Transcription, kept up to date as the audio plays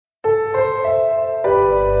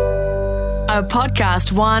A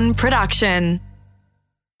Podcast One production.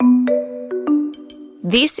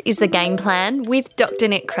 This is The Game Plan with Dr.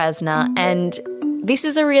 Nick Krasner, and this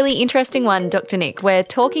is a really interesting one, Dr. Nick. We're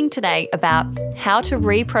talking today about how to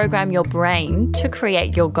reprogram your brain to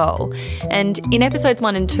create your goal. And in episodes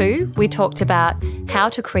 1 and 2, we talked about how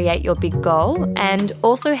to create your big goal and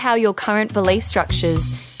also how your current belief structures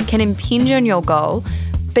can impinge on your goal.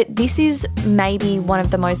 But this is maybe one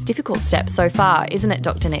of the most difficult steps so far, isn't it,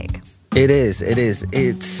 Dr. Nick? It is.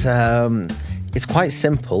 It's quite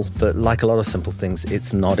simple, but like a lot of simple things,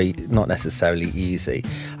 it's not necessarily easy.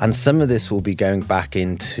 And some of this will be going back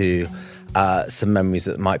into some memories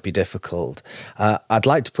that might be difficult. I'd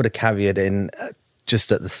like to put a caveat in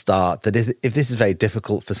just at the start that if this is very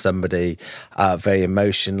difficult for somebody, very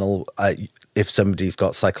emotional, if somebody's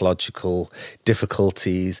got psychological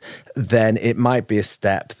difficulties, then it might be a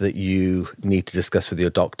step that you need to discuss with your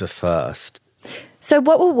doctor first. So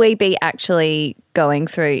what will we be actually going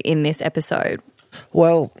through in this episode?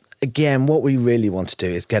 Well, again, what we really want to do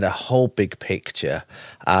is get a whole big picture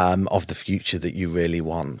of the future that you really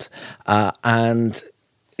want. And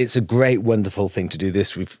it's a great, wonderful thing to do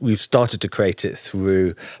this. We've started to create it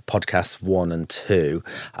through podcasts 1 and 2.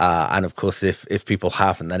 And of course, if people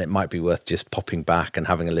haven't, then it might be worth just popping back and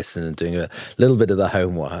having a listen and doing a little bit of the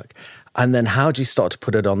homework. And then how do you start to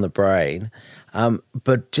put it on the brain?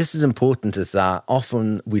 But just as important as that,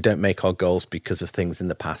 often we don't make our goals because of things in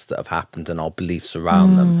the past that have happened and our beliefs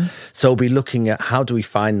around them. So we'll be looking at how do we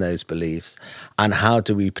find those beliefs and how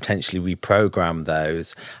do we potentially reprogram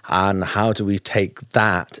those and how do we take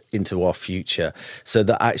that into our future so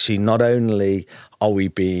that actually not only are we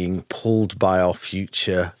being pulled by our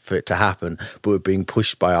future for it to happen, but we're being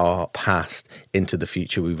pushed by our past into the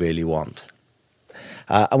future we really want.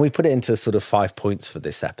 And we put it into sort of 5 points for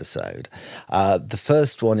this episode. The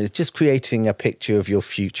first one is just creating a picture of your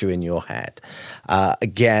future in your head.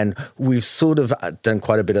 Again, we've sort of done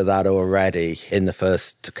quite a bit of that already in the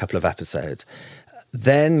first couple of episodes.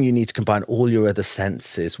 Then you need to combine all your other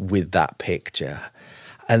senses with that picture.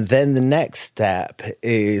 And then the next step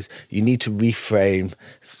is you need to reframe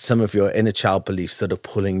some of your inner child beliefs that are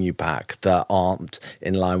pulling you back, that aren't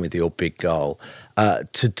in line with your big goal.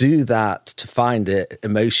 To do that, to find it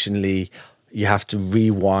emotionally, you have to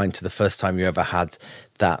rewind to the first time you ever had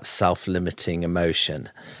that self-limiting emotion.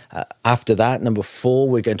 After that, number 4,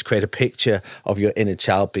 we're going to create a picture of your inner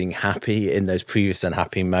child being happy in those previous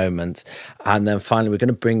unhappy moments. And then finally, we're going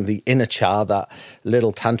to bring the inner child, that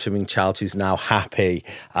little tantruming child who's now happy,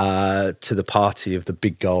 to the party of the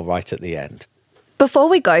big goal right at the end. Before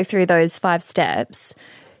we go through those 5 steps,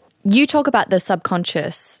 you talk about the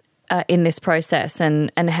subconscious in this process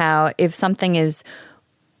and how if something is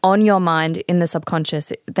on your mind in the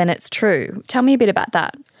subconscious, then it's true. Tell me a bit about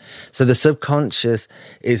that. So the subconscious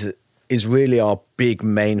is really our big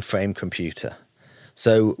mainframe computer.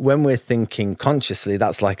 So when we're thinking consciously,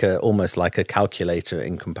 that's almost like a calculator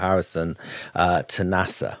in comparison to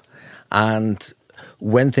NASA. And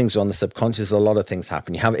when things are on the subconscious, a lot of things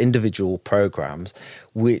happen. You have individual programs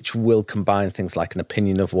which will combine things like an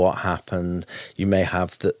opinion of what happened. You may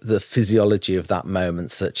have the physiology of that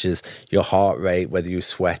moment, such as your heart rate, whether you're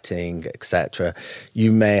sweating, etc.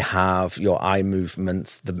 You may have your eye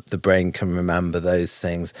movements. The brain can remember those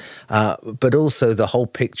things. But also the whole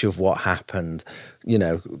picture of what happened,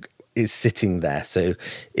 is sitting there. So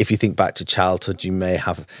if you think back to childhood, you may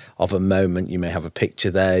have of a moment, you may have a picture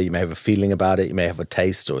there, you may have a feeling about it, you may have a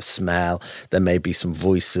taste or a smell, there may be some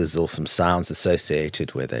voices or some sounds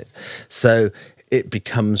associated with it. So it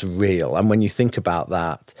becomes real. And when you think about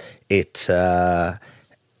that, it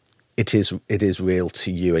is real to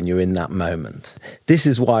you and you're in that moment. This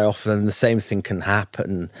is why often the same thing can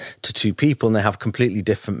happen to 2 people and they have completely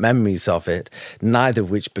different memories of it, neither of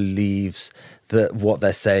which believes that what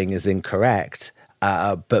they're saying is incorrect,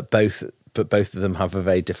 but both of them have a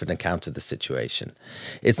very different account of the situation.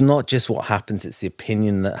 It's not just what happens, it's the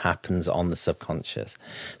opinion that happens on the subconscious.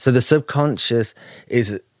 So the subconscious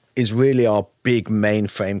is really our big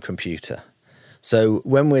mainframe computer. So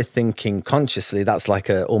when we're thinking consciously, that's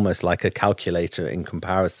almost like a calculator in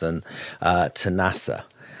comparison to NASA.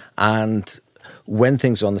 And when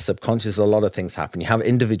things are on the subconscious, a lot of things happen. You have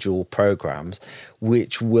individual programs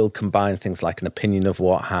which will combine things like an opinion of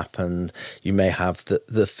what happened. You may have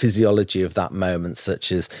the physiology of that moment,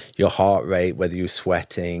 such as your heart rate, whether you're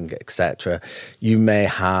sweating, etc. You may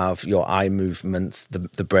have your eye movements.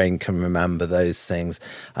 The brain can remember those things.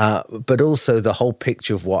 But also the whole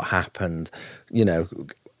picture of what happened,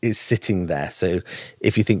 is sitting there. So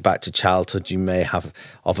if you think back to childhood, you may have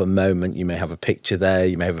of a moment, you may have a picture there,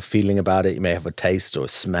 you may have a feeling about it, you may have a taste or a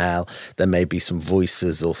smell, there may be some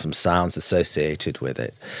voices or some sounds associated with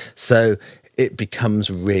it. So it becomes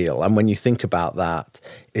real. And when you think about that,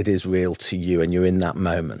 it is real to you and you're in that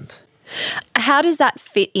moment. How does that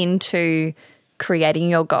fit into creating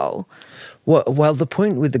your goal? Well, the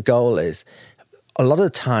point with the goal is a lot of the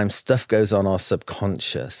time stuff goes on our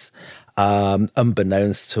subconscious,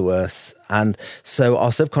 unbeknownst to us. And so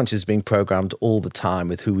our subconscious is being programmed all the time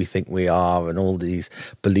with who we think we are and all these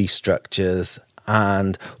belief structures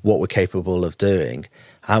and what we're capable of doing.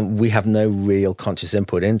 And we have no real conscious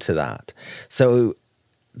input into that. So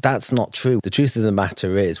that's not true. The truth of the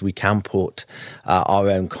matter is we can put our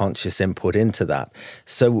own conscious input into that.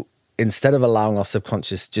 So instead of allowing our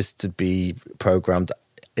subconscious just to be programmed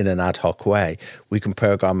in an ad hoc way, we can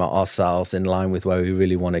program it ourselves in line with where we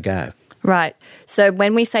really want to go. Right. So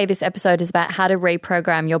when we say this episode is about how to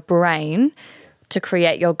reprogram your brain to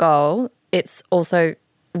create your goal, it's also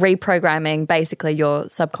reprogramming basically your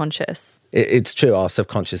subconscious. It's true. Our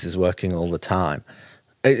subconscious is working all the time.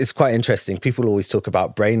 It's quite interesting. People always talk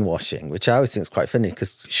about brainwashing, which I always think is quite funny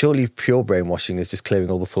because surely pure brainwashing is just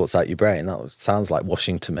clearing all the thoughts out your brain. That sounds like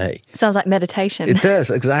washing to me. It sounds like meditation. It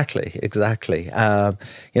does, exactly. It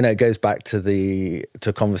goes back to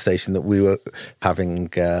a conversation that we were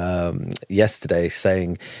having yesterday,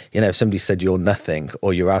 saying, if somebody said you're nothing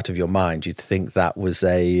or you're out of your mind, you'd think that was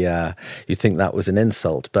an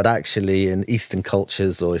insult. But actually, in Eastern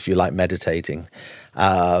cultures, or if you like meditating,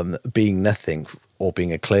 being nothing or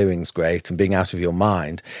being a clearing's great, and being out of your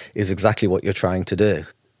mind is exactly what you're trying to do.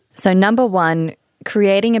 So number one,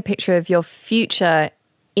 creating a picture of your future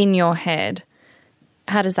in your head.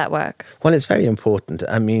 How does that work? Well, it's very important.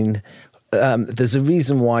 I mean, there's a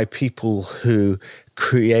reason why people who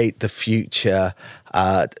create the future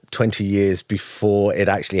 20 years before it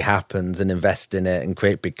actually happens and invest in it and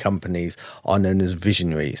create big companies are known as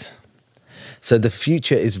visionaries. So the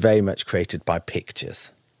future is very much created by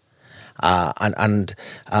pictures. And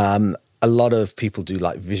a lot of people do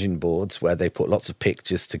like vision boards where they put lots of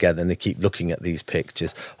pictures together and they keep looking at these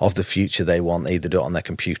pictures of the future they want. They either do it on their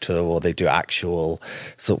computer or they do actual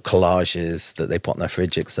sort of collages that they put on their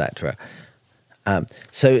fridge, etc.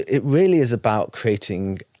 So it really is about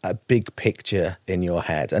creating a big picture in your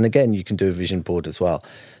head. And again, you can do a vision board as well.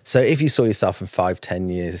 So if you saw yourself in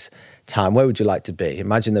 5-10 years' time, where would you like to be?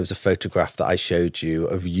 Imagine there was a photograph that I showed you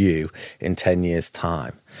of you in 10 years'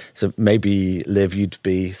 time. So maybe, Liv, you'd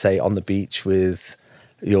be, say, on the beach with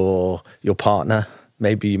your partner.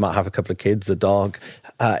 Maybe you might have a couple of kids, a dog.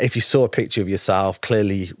 If you saw a picture of yourself,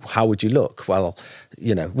 clearly, how would you look? Well,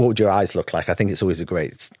 what would your eyes look like? I think it's always a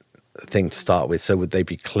great thing to start with. So would they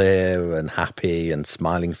be clear and happy and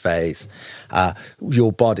smiling face?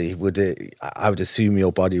 Your body, I would assume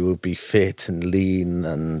your body would be fit and lean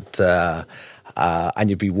and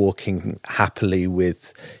you'd be walking happily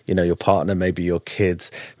with, your partner, maybe your kids.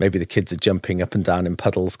 Maybe the kids are jumping up and down in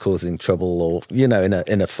puddles, causing trouble, or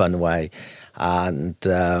in a fun way. And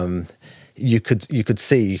you could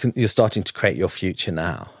see you're starting to create your future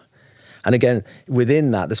now. And again,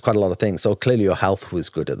 within that, there's quite a lot of things. So clearly your health was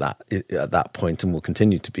good at that point and will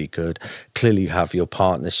continue to be good. Clearly you have your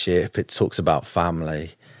partnership. It talks about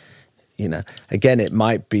family. Again, it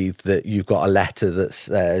might be that you've got a letter that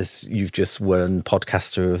says you've just won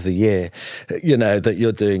Podcaster of the Year, that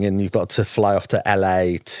you're doing, and you've got to fly off to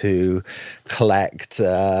LA to collect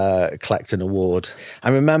an award.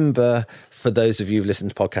 I remember, for those of you who've listened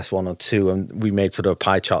to podcast 1 or 2, and we made sort of a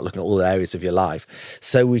pie chart looking at all the areas of your life,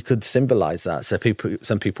 so we could symbolize that. So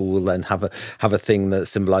some people will then have a thing that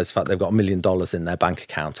symbolizes the fact they've got $1 million in their bank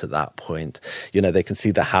account at that point. They can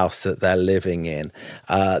see the house that they're living in.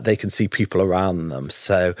 They can see people around them.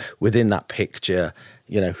 So within that picture,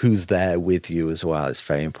 who's there with you as well is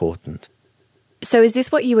very important. So is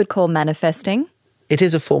this what you would call manifesting? It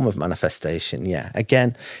is a form of manifestation, yeah.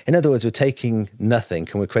 Again, in other words, we're taking nothing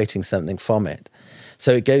and we're creating something from it.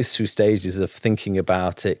 So it goes through stages of thinking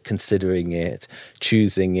about it, considering it,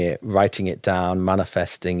 choosing it, writing it down,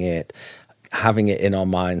 manifesting it, having it in our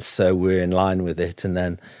minds so we're in line with it, and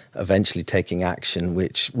then eventually taking action,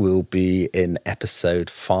 which will be in episode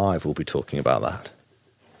 5. We'll be talking about that.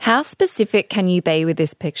 How specific can you be with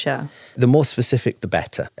this picture? The more specific, the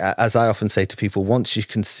better. As I often say to people, once you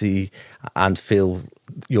can see and feel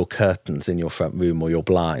your curtains in your front room or your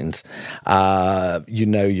blinds, you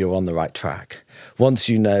know you're on the right track. Once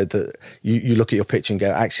you know that you look at your picture and go,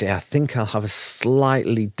 actually, I think I'll have a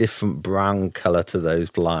slightly different brown colour to those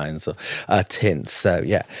blinds or tints. So,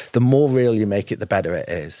 yeah, the more real you make it, the better it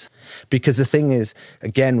is. Because the thing is,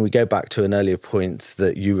 again, we go back to an earlier point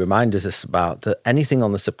that you reminded us about, that anything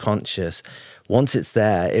on the subconscious, once it's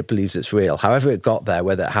there, it believes it's real. However it got there,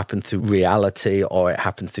 whether it happened through reality or it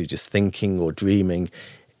happened through just thinking or dreaming,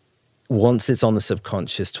 once it's on the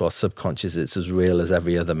subconscious to our subconscious, it's as real as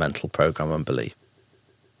every other mental program and belief.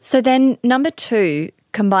 So then number 2,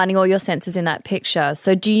 combining all your senses in that picture.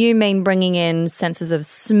 So do you mean bringing in senses of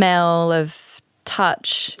smell, of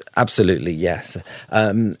touch? Absolutely, yes.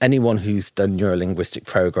 Anyone who's done neurolinguistic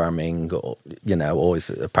programming or, or is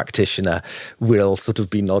a practitioner will sort of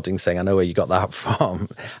be nodding saying, I know where you got that from.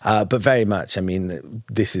 But very much,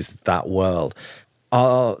 this is that world.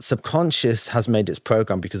 Our subconscious has made its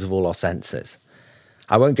program because of all our senses.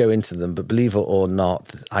 I won't go into them, but believe it or not,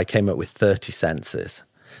 I came up with 30 senses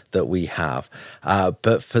that we have.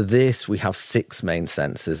 But for this, we have 6 main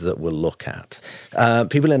senses that we'll look at.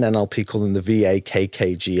 People in NLP call them the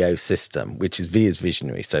VAKKGO system, which is V is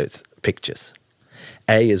visionary, so it's pictures.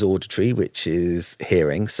 A is auditory, which is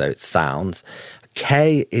hearing, so it's sounds.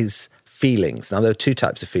 K is feelings. Now, there are 2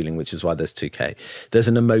 types of feeling, which is why there's 2K. There's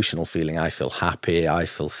an emotional feeling. I feel happy, I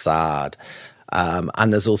feel sad.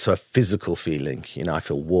 And there's also a physical feeling. I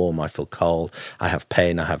feel warm, I feel cold, I have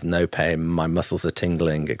pain, I have no pain, my muscles are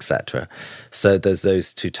tingling, etc. So there's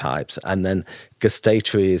those 2 types. And then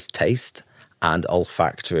gustatory is taste and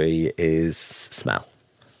olfactory is smell.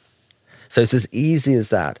 So it's as easy as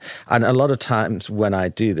that. And a lot of times when I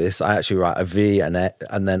do this, I actually write a V and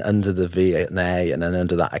then under the V an A, and then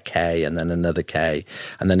under that a K, and then another K,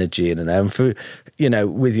 and then a G and an O. And for,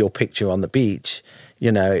 with your picture on the beach,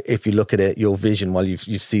 if you look at it, your vision, well,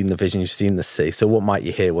 you've seen the vision, you've seen the sea. So what might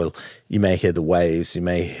you hear? Well, you may hear the waves, you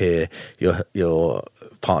may hear your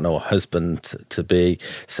partner or husband to be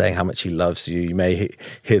saying how much he loves you. You may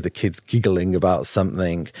hear the kids giggling about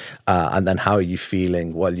something. And then how are you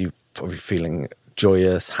feeling? Well, you're probably feeling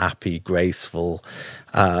joyous, happy, graceful.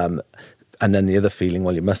 And then the other feeling,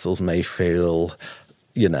 well, your muscles may feel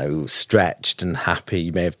stretched and happy.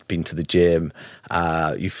 You may have been to the gym.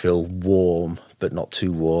 You feel warm, but not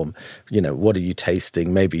too warm. What are you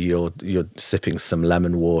tasting? Maybe you're sipping some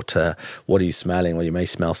lemon water. What are you smelling? Well, you may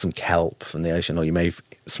smell some kelp from the ocean, or you may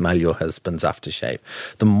smell your husband's aftershave.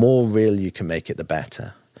 The more real you can make it, the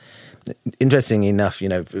better. Interestingly enough,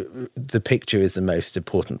 the picture is the most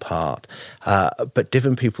important part, but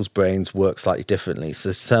different people's brains work slightly differently.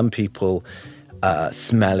 So some people,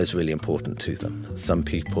 smell is really important to them. Some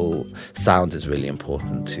people, sound is really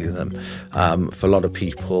important to them. For a lot of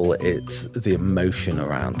people, it's the emotion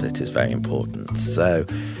around it is very important. So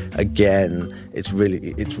again, it's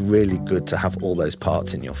really good to have all those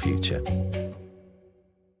parts in your future.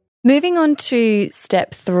 Moving on to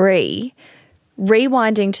step 3,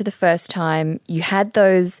 rewinding to the first time you had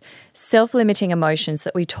those self-limiting emotions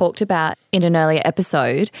that we talked about in an earlier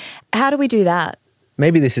episode. How do we do that?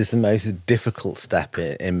 Maybe this is the most difficult step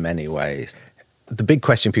in many ways. The big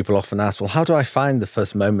question people often ask, well, how do I find the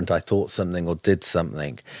first moment I thought something or did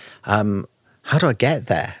something? How do I get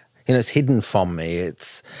there? It's hidden from me.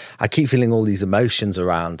 I keep feeling all these emotions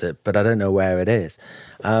around it, but I don't know where it is.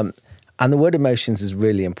 And the word emotions is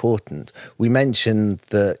really important. We mentioned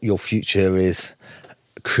that your future is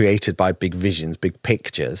created by big visions, big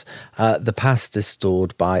pictures. The past is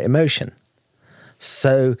stored by emotion.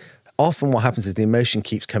 So often what happens is the emotion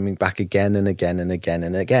keeps coming back again and again and again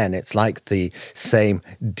and again. It's like the same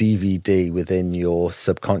DVD within your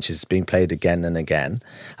subconscious being played again and again.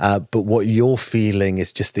 But what you're feeling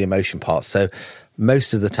is just the emotion part. So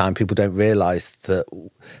most of the time people don't realize that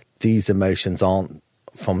these emotions aren't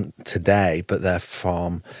from today, but they're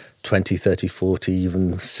from 20, 30, 40,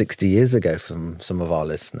 even 60 years ago from some of our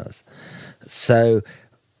listeners. So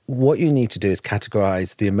what you need to do is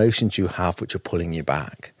categorize the emotions you have which are pulling you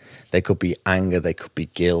back. They could be anger, they could be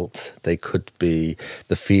guilt, they could be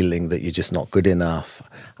the feeling that you're just not good enough.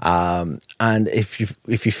 And if you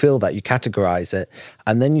feel that, you categorize it,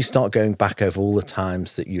 and then you start going back over all the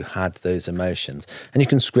times that you had those emotions, and you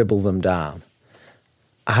can scribble them down.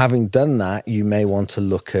 Having done that, you may want to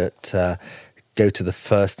look at, go to the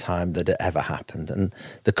first time that it ever happened. And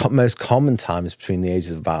the most common time is between the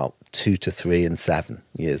ages of about 2 to 3 and 7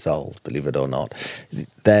 years old, believe it or not.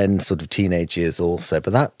 Then sort of teenage years also.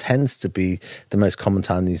 But that tends to be the most common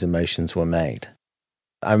time these emotions were made.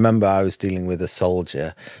 I remember I was dealing with a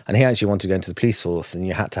soldier, and he actually wanted to go into the police force, and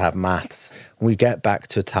you had to have maths. When we get back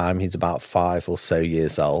to a time, he's about 5 or so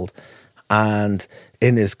years old, And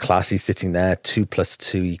in his class, he's sitting there, 2 +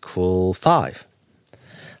 2 = 5.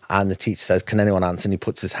 And the teacher says, can anyone answer? And he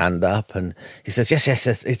puts his hand up and he says, yes,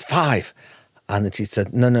 it's 5. And the teacher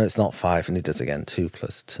said, no, it's not 5. And he does again, 2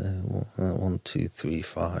 + 2, 1, 2, 3,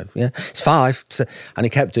 5. Yeah, it's 5. And he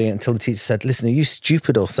kept doing it until the teacher said, listen, are you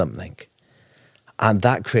stupid or something? And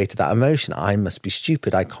that created that emotion. I must be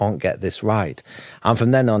stupid. I can't get this right. And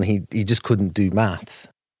from then on, he just couldn't do maths.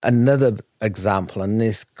 Another example, and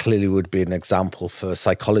this clearly would be an example for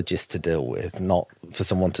psychologists to deal with, not for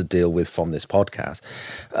someone to deal with from this podcast.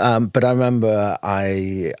 But I remember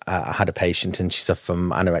I had a patient and she suffered from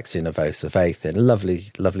anorexia nervosa, very thin,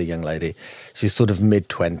 lovely young lady. She's sort of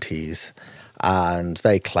mid-20s and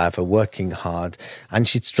very clever, working hard. And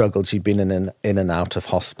she'd struggled. She'd been in and out of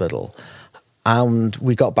hospital. And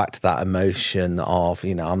we got back to that emotion of,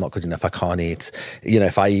 I'm not good enough, I can't eat.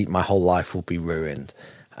 If I eat, my whole life will be ruined.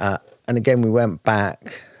 And again, we went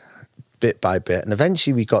back bit by bit. And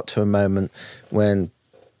eventually we got to a moment when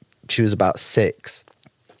she was about 6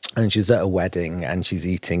 and she was at a wedding and she's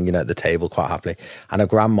eating, at the table quite happily. And her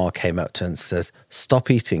grandma came up to her and says, stop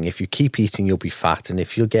eating. If you keep eating, you'll be fat. And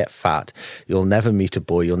if you get fat, you'll never meet a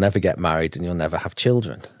boy, you'll never get married, and you'll never have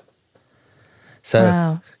children. So,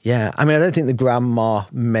 wow. Yeah, I don't think the grandma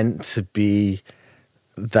meant to be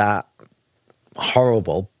that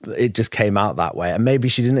horrible. It just came out that way. And maybe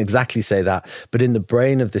she didn't exactly say that, but in the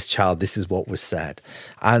brain of this child, this is what was said.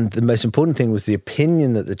 And the most important thing was the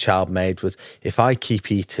opinion that the child made was, if I keep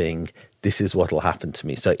eating, this is what will happen to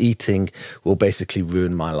me. So eating will basically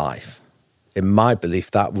ruin my life. In my belief,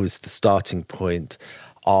 that was the starting point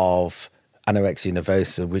of anorexia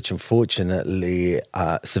nervosa, which unfortunately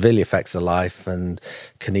severely affects the life and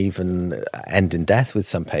can even end in death with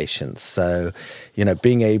some patients. So,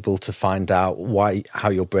 being able to find out how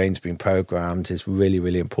your brain's been programmed is really,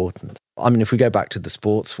 really important. If we go back to the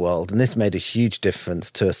sports world, and this made a huge difference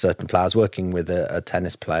to a certain player. I was working with a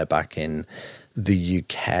tennis player back in the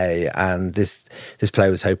UK, and this player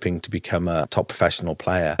was hoping to become a top professional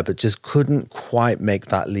player, but just couldn't quite make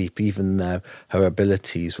that leap, even though her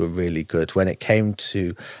abilities were really good. When it came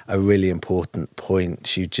to a really important point,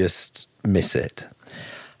 she'd just miss it.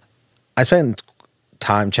 I spent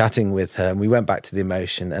time chatting with her, and we went back to the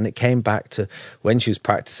emotion, and it came back to when she was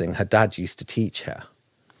practicing, her dad used to teach her.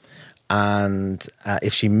 And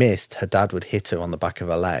if she missed, her dad would hit her on the back of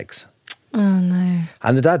her legs. Oh, no.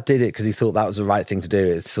 And the dad did it because he thought that was the right thing to do.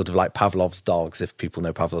 It's sort of like Pavlov's dogs, if people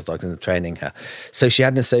know Pavlov's dogs, and training her. So she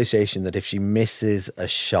had an association that if she misses a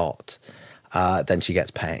shot, then she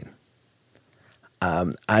gets pain.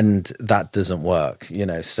 And that doesn't work,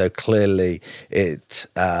 So clearly as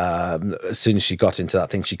soon as she got into that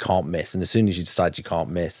thing, she can't miss. And as soon as you decide you can't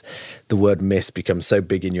miss, the word miss becomes so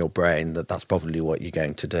big in your brain that that's probably what you're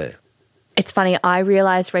going to do. It's funny, I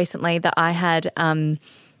realised recently that I had an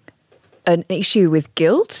issue with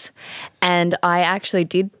guilt, and I actually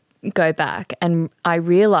did go back and I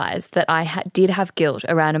realised that I did have guilt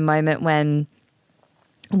around a moment when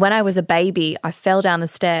I was a baby. I fell down the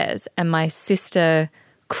stairs and my sister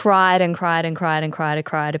cried and cried and cried and cried and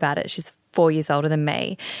cried about it. She's 4 years older than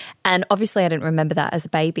me. And obviously I didn't remember that as a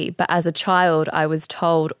baby, but as a child I was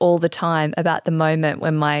told all the time about the moment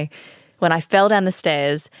when I fell down the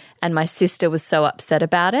stairs and my sister was so upset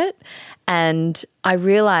about it. And I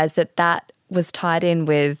realised that was tied in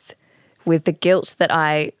with the guilt that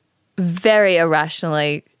I very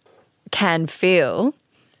irrationally can feel.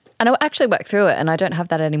 And I actually worked through it and I don't have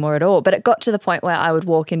that anymore at all. But it got to the point where I would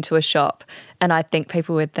walk into a shop and I think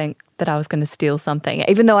people would think that I was going to steal something,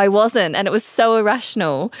 even though I wasn't. And it was so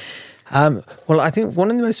irrational. Well, I think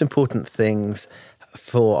one of the most important things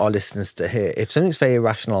for our listeners to hear, if something's very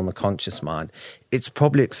irrational on the conscious mind, it's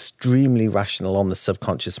probably extremely rational on the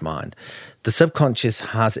subconscious mind. The subconscious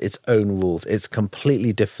has its own rules. It's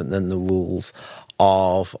completely different than the rules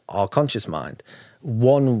of our conscious mind.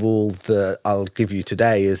 One rule that I'll give you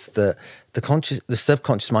today is that the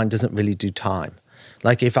subconscious mind doesn't really do time.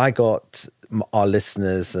 Like if I got our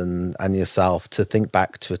listeners and yourself to think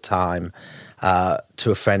back to a time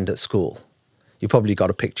to a friend at school, you probably got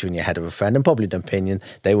a picture in your head of a friend and probably an opinion.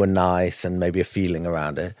 They were nice and maybe a feeling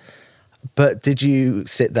around it. But did you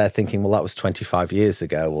sit there thinking, well, that was 25 years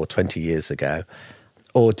ago or 20 years ago?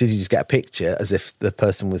 Or did you just get a picture as if the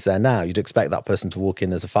person was there now? You'd expect that person to walk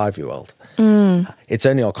in as a 5-year-old. It's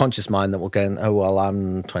only our conscious mind that will go, oh, well,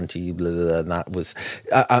 I'm 20, blah, blah, blah, and that was...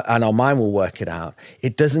 and our mind will work it out.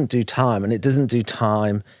 It doesn't do time, and it doesn't do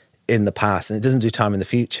time in the past, and it doesn't do time in the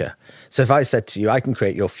future. So if I said to you, I can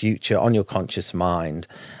create your future on your conscious mind,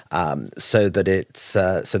 so that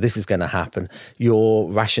so this is going to happen, your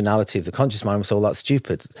rationality of the conscious mind was all that's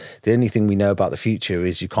stupid. The only thing we know about the future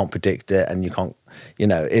is you can't predict it, and you can't,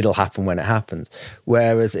 it'll happen when it happens.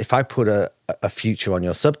 Whereas if I put a future on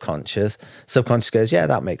your subconscious goes, yeah,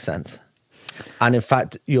 that makes sense. And in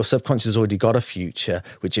fact, your subconscious has already got a future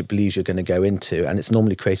which it believes you're going to go into, and it's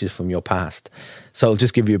normally created from your past. So I'll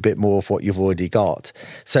just give you a bit more of what you've already got.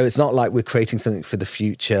 So it's not like we're creating something for the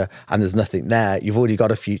future and there's nothing there. You've already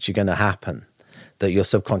got a future going to happen that your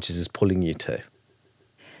subconscious is pulling you to.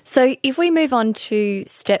 So if we move on to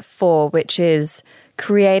step 4, which is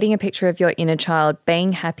creating a picture of your inner child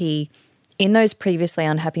being happy in those previously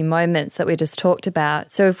unhappy moments that we just talked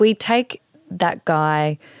about. So if we take that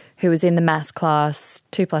guy who was in the maths class,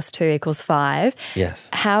 2 + 2 = 5. Yes.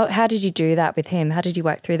 How did you do that with him? How did you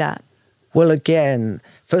work through that? Well, again,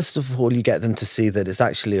 first of all, you get them to see that it's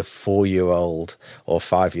actually a 4-year-old or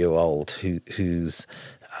 5-year-old who's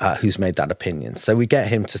made that opinion. So we get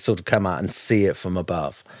him to sort of come out and see it from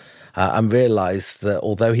above, and realise that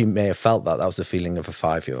although he may have felt that was the feeling of a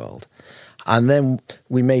 5-year-old. And then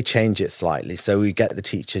we may change it slightly. So we get the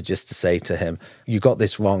teacher just to say to him, you got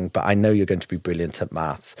this wrong, but I know you're going to be brilliant at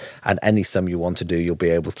maths, and any sum you want to do, you'll be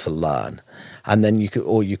able to learn. And then you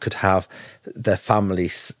could have their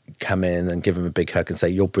families come in and give him a big hug and say,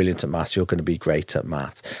 you're brilliant at maths, you're going to be great at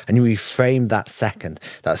maths. And you reframe that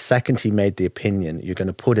second he made the opinion, you're going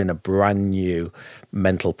to put in a brand new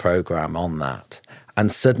mental program on that. And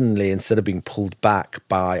suddenly, instead of being pulled back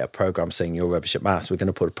by a program saying you're rubbish at maths, we're going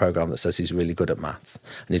to put a program that says he's really good at maths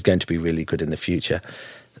and he's going to be really good in the future.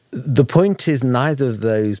 The point is, neither of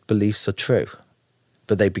those beliefs are true,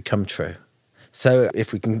 but they become true. So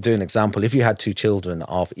if we can do an example, if you had 2 children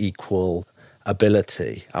of equal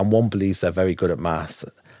ability and one believes they're very good at maths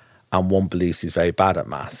and one believes he's very bad at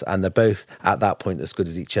maths, and they're both at that point as good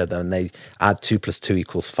as each other, and they add 2 + 2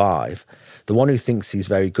 = 5, the one who thinks he's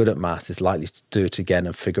very good at maths is likely to do it again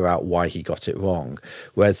and figure out why he got it wrong,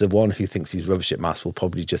 whereas the one who thinks he's rubbish at maths will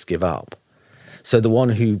probably just give up. So the one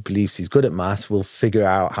who believes he's good at maths will figure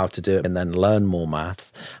out how to do it and then learn more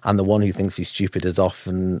maths, and the one who thinks he's stupid is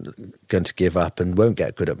often going to give up and won't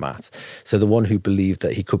get good at maths. So the one who believed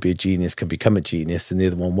that he could be a genius can become a genius, and the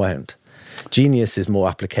other one won't. Genius is more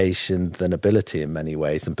application than ability in many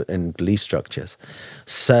ways, and in belief structures.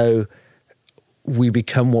 So we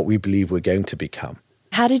become what we believe we're going to become.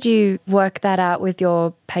 How did you work that out with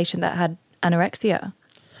your patient that had anorexia?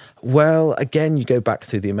 Well, again, you go back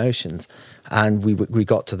through the emotions, and we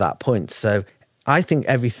got to that point. So I think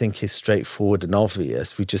everything is straightforward and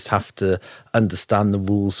obvious. We just have to understand the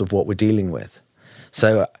rules of what we're dealing with.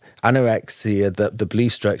 So anorexia, the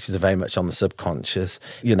belief structures are very much on the subconscious.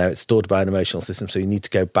 It's stored by an emotional system, so you need to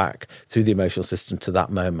go back through the emotional system to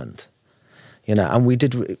that moment. And we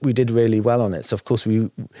did really well on it. So of course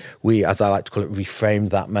we, as I like to call it,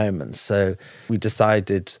 reframed that moment. So we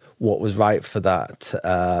decided what was right for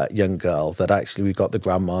that young girl, that actually we got the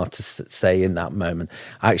grandma to say in that moment,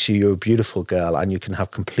 actually, you're a beautiful girl and you can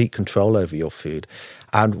have complete control over your food.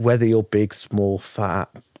 And whether you're big, small, fat,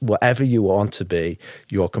 whatever you want to be,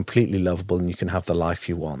 you're completely lovable and you can have the life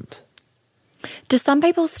you want. Do some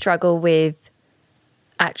people struggle with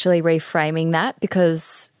actually reframing that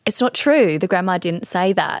because it's not true? The grandma didn't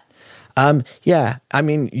say that. Yeah, I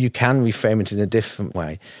mean, you can reframe it in a different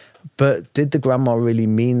way. But did the grandma really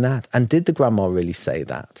mean that? And did the grandma really say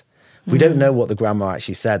that? We don't know what the grandma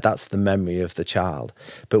actually said. That's the memory of the child.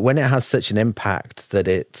 But when it has such an impact that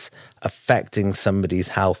it's affecting somebody's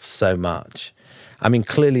health so much, I mean,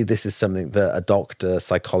 clearly this is something that a doctor,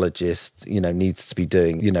 psychologist, needs to be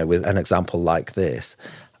doing, with an example like this.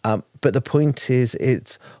 But the point is,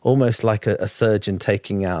 it's almost like a surgeon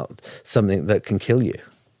taking out something that can kill you.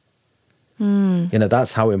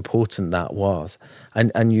 That's how important that was.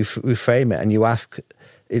 And you reframe it and you ask,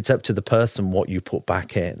 it's up to the person what you put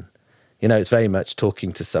back in. It's very much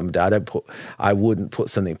talking to somebody. I wouldn't put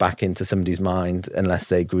something back into somebody's mind unless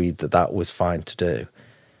they agreed that was fine to do.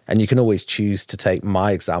 And you can always choose to take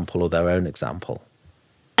my example or their own example.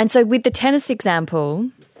 And so with the tennis example...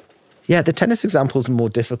 Yeah, the tennis example is more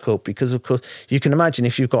difficult because, of course, you can imagine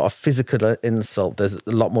if you've got a physical insult, there's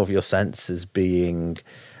a lot more of your senses being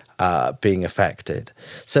affected.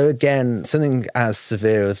 So again, something as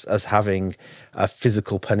severe as having a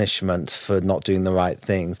physical punishment for not doing the right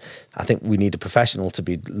things, I think we need a professional to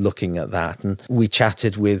be looking at that. And we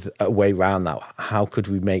chatted with a way around that. How could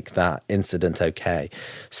we make that incident okay?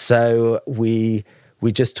 So we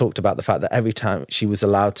we just talked about the fact that every time she was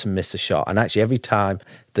allowed to miss a shot, and actually every time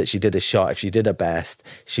that she did a shot, if she did her best,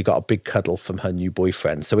 she got a big cuddle from her new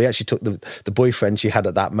boyfriend. So we actually took the boyfriend she had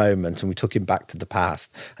at that moment and we took him back to the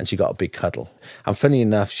past, and she got a big cuddle. And funny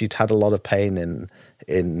enough, she'd had a lot of pain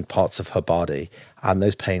in parts of her body, and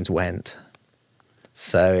those pains went.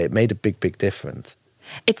 So it made a big, big difference.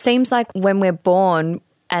 It seems like when we're born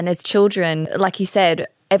and as children, like you said,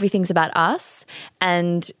 everything's about us,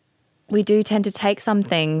 and we do tend to take some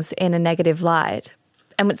things in a negative light.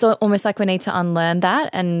 And it's almost like we need to unlearn that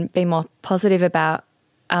and be more positive about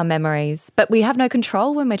our memories. But we have no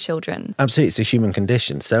control when we're children. Absolutely. It's a human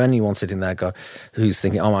condition. So anyone sitting there who's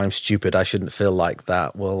thinking, oh, I'm stupid, I shouldn't feel like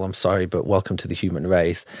that. Well, I'm sorry, but welcome to the human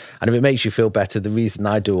race. And if it makes you feel better, the reason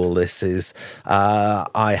I do all this is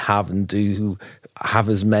I have and do have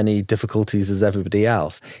as many difficulties as everybody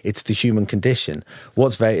else. It's the human condition.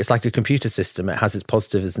 It's like a computer system. It has its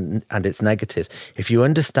positives and its negatives. If you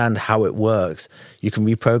understand how it works, you can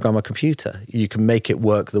reprogram a computer. You can make it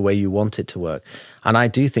work the way you want it to work. And I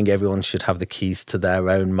do think everyone should have the keys to their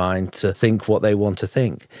own mind to think what they want to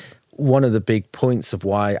think. One of the big points of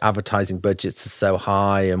why advertising budgets are so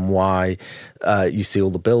high and why you see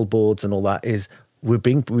all the billboards and all that is we're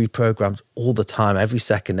being reprogrammed all the time, every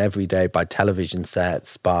second, every day, by television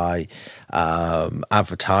sets, by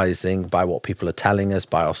advertising, by what people are telling us,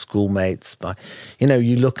 by our schoolmates.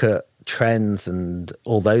 You look at trends and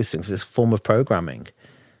all those things. It's a form of programming.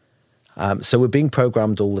 So we're being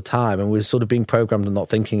programmed all the time, and we're sort of being programmed and not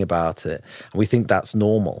thinking about it. And we think that's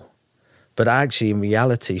normal. But actually, in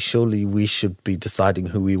reality, surely we should be deciding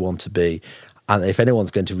who we want to be. And if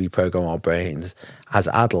anyone's going to reprogram our brains as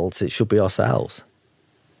adults, it should be ourselves.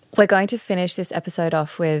 We're going to finish this episode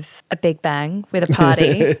off with a big bang, with a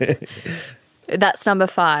party. That's number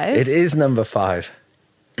 5. It is number 5.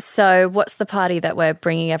 So what's the party that we're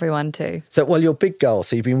bringing everyone to? So, your big goal.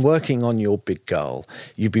 So you've been working on your big goal.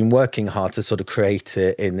 You've been working hard to sort of create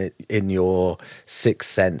it in your 6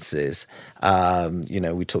 senses.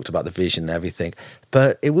 We talked about the vision and everything.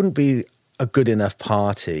 But it wouldn't be a good enough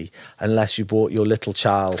party unless you brought your little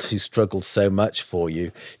child who struggled so much for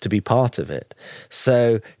you to be part of it.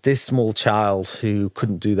 So this small child who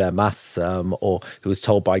couldn't do their maths or who was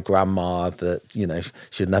told by grandma that,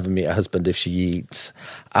 she'd never meet her husband if she eats,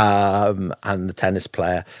 and the tennis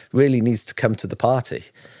player really needs to come to the party.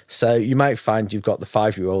 So you might find you've got the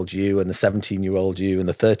 5-year-old you and the 17-year-old you and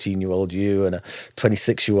the 13-year-old you and a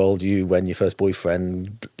 26-year-old you when your first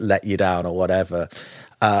boyfriend let you down or whatever,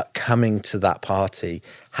 coming to that party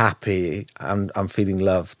happy and feeling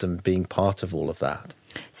loved and being part of all of that.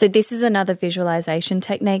 So this is another visualization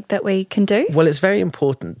technique that we can do? Well, it's very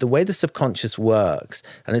important. The way the subconscious works,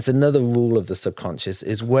 and it's another rule of the subconscious,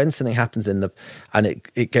 is when something happens and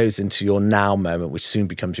it goes into your now moment, which soon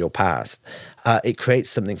becomes your past, it creates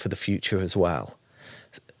something for the future as well.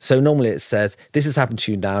 So normally it says, this has happened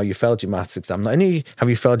to you now, you failed your maths exam. Not only have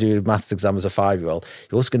you failed your maths exam as a 5-year-old,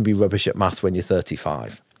 you're also going to be rubbish at maths when you're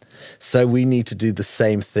 35. So we need to do the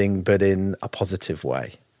same thing, but in a positive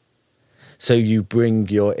way. So you bring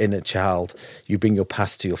your inner child, you bring your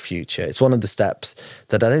past to your future. It's one of the steps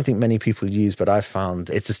that I don't think many people use, but I found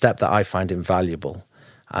it's a step that I find invaluable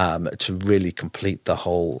to really complete the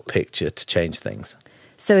whole picture, to change things.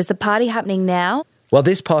 So is the party happening now? Well,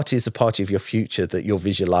 this party is a party of your future that you're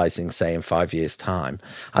visualizing, say, in 5 years' time.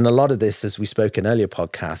 And a lot of this, as we spoke in earlier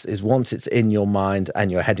podcasts, is once it's in your mind and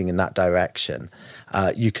you're heading in that direction,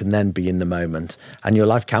 you can then be in the moment and your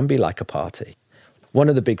life can be like a party. One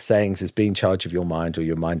of the big sayings is be in charge of your mind or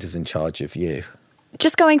your mind is in charge of you.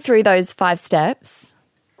 Just going through those 5 steps,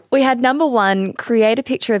 we had number 1, create a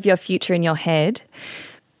picture of your future in your head.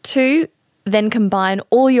 2, then combine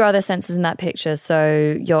all your other senses in that picture.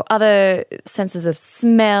 So your other senses of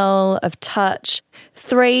smell, of touch.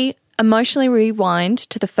 3, emotionally rewind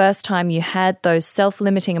to the first time you had those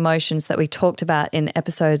self-limiting emotions that we talked about in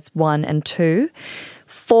episodes 1 and 2.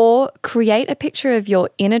 4, create a picture of your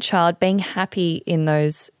inner child being happy in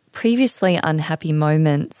those previously unhappy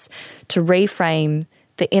moments to reframe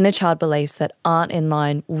the inner child beliefs that aren't in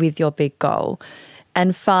line with your big goal.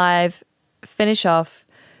 And 5, finish off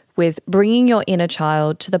with bringing your inner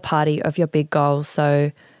child to the party of your big goal.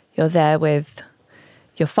 So you're there with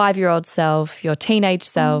your 5-year-old self, your teenage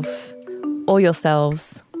self, all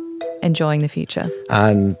yourselves, enjoying the future.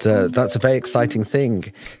 And that's a very exciting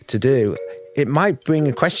thing to do. It might bring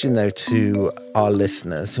a question, though, to our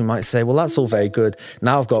listeners who might say, well, that's all very good.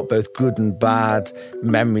 Now I've got both good and bad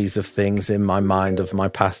memories of things in my mind of my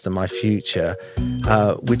past and my future.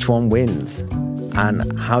 Which one wins?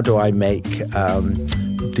 And how do I make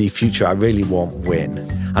the future I really want win?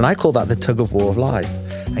 And I call that the tug of war of life.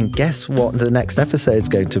 And guess what the next episode is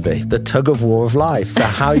going to be? The tug of war of life. So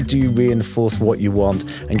how do you reinforce what you want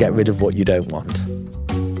and get rid of what you don't want?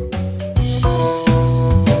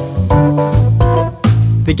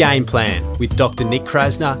 The Game Plan with Dr. Nick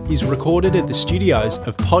Krasner is recorded at the studios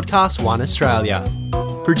of Podcast One Australia.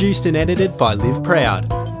 Produced and edited by Liv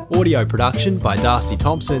Proud. Audio production by Darcy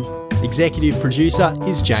Thompson. Executive producer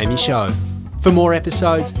is Jamie Show. For more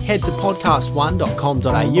episodes, head to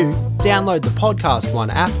podcastone.com.au, download the Podcast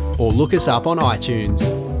One app, or look us up on iTunes.